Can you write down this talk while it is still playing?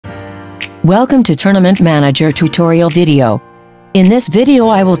Welcome to Tournament Manager tutorial video. In this video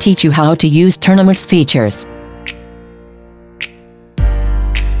I will teach you how to use Tournaments features.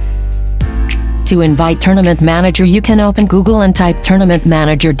 To invite Tournament Manager, you can open Google and type Tournament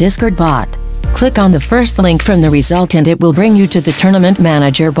Manager Discord bot. Click on the first link from the result and it will bring you to the Tournament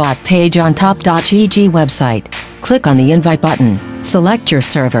Manager bot page on top.gg website. Click on the invite button, select your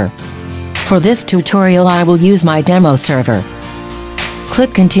server. For this tutorial I will use my demo server.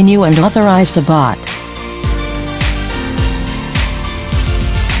 Click continue and authorize the bot.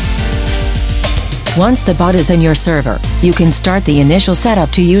 Once the bot is in your server, you can start the initial setup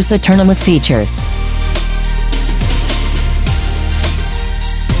to use the tournament features.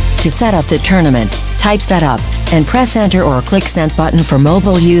 To set up the tournament, type setup, and press enter or click send button for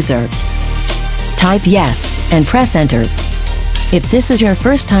mobile user. Type yes, and press enter. If this is your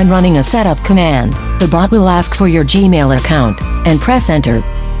first time running a setup command, the bot will ask for your Gmail account, and press enter.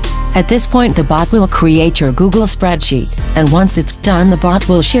 At this point the bot will create your Google spreadsheet, and once it's done the bot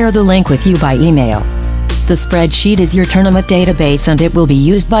will share the link with you by email. The spreadsheet is your tournament database and it will be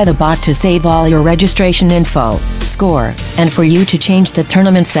used by the bot to save all your registration info, score, and for you to change the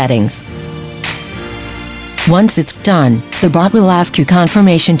tournament settings. Once it's done, the bot will ask you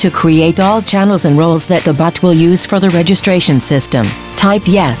confirmation to create all channels and roles that the bot will use for the registration system. Type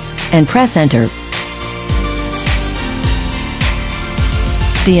yes, and press enter.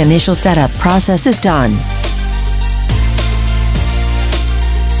 The initial setup process is done.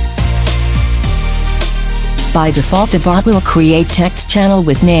 By default the bot will create text channel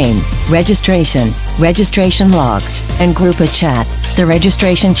with name, registration, registration logs, and group a chat. The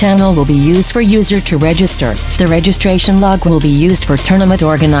registration channel will be used for user to register. The registration log will be used for tournament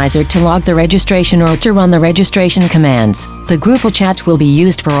organizer to log the registration or to run the registration commands. The group chat will be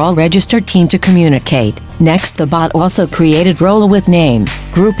used for all registered team to communicate. Next, the bot also created role with name,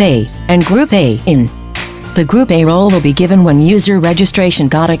 Group A, and Group A in. The Group A role will be given when user registration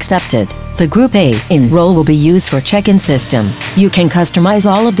got accepted. The Group A in role will be used for check-in system. You can customize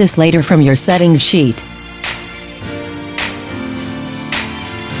all of this later from your settings sheet.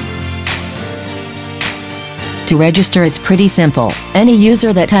 To register it's pretty simple. Any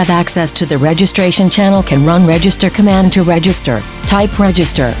user that have access to the registration channel can run register command to register. Type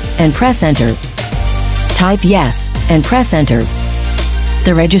register, and press enter. Type yes, and press enter.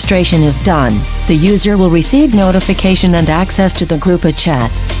 The registration is done. The user will receive notification and access to the group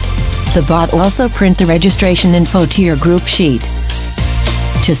chat. The bot also print the registration info to your group sheet.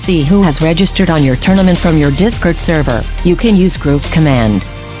 To see who has registered on your tournament from your Discord server, you can use group command.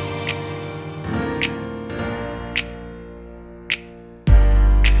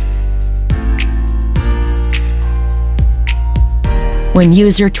 When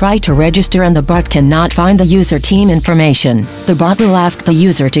user try to register and the bot cannot find the user team information, the bot will ask the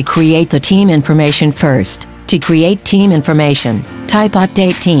user to create the team information first. To create team information, type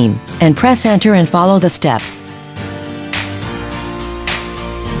update team, and press enter and follow the steps.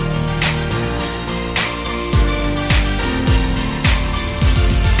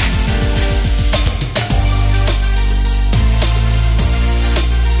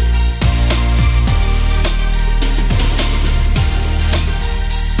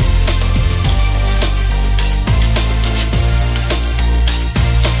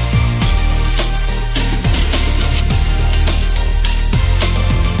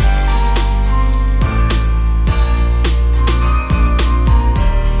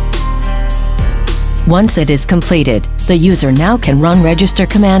 Once it is completed, the user now can run register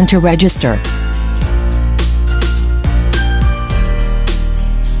command to register.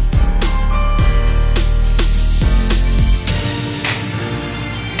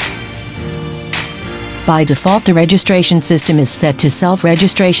 By default the registration system is set to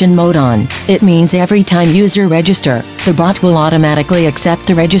self-registration mode on. It means every time user register, the bot will automatically accept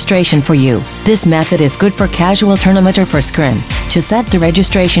the registration for you. This method is good for casual tournament or for scrim. To set the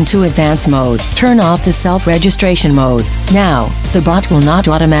registration to advanced mode, turn off the self-registration mode. Now, the bot will not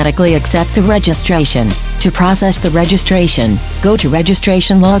automatically accept the registration. To process the registration, go to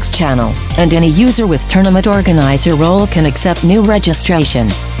registration logs channel, and any user with tournament organizer role can accept new registration.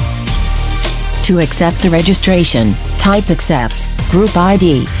 To accept the registration, type accept, group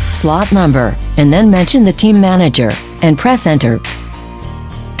ID, slot number, and then mention the team manager, and press enter.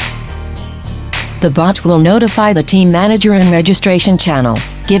 The bot will notify the team manager and registration channel,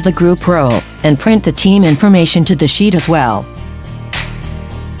 give the group role, and print the team information to the sheet as well.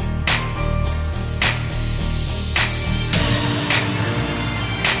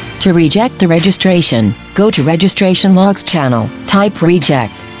 To reject the registration, go to registration logs channel, type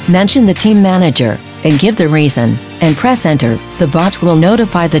reject, mention the team manager, and give the reason. and press enter. The bot will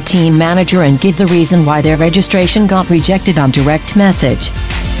notify the team manager and give the reason why their registration got rejected on direct message.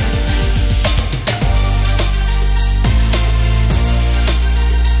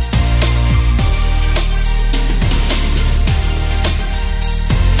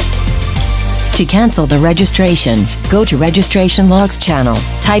 To cancel the registration, go to Registration Logs channel,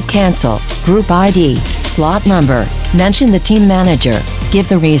 type cancel, group ID, slot number, mention the team manager, give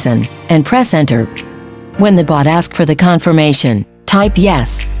the reason, and press enter. When the bot asks for the confirmation, type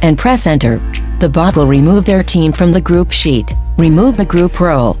yes, and press enter. The bot will remove their team from the group sheet, remove the group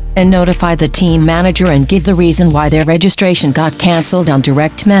role, and notify the team manager and give the reason why their registration got cancelled on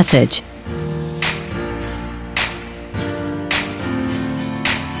direct message.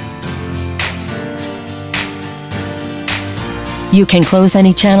 You can close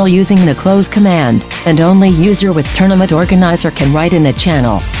any channel using the close command, and only user with Tournament Organizer can write in the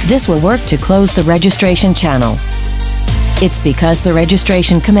channel. This will work to close the registration channel. It's because the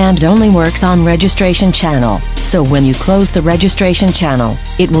registration command only works on registration channel, so when you close the registration channel,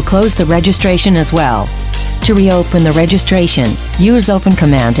 it will close the registration as well. To reopen the registration, use open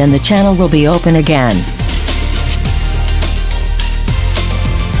command and the channel will be open again.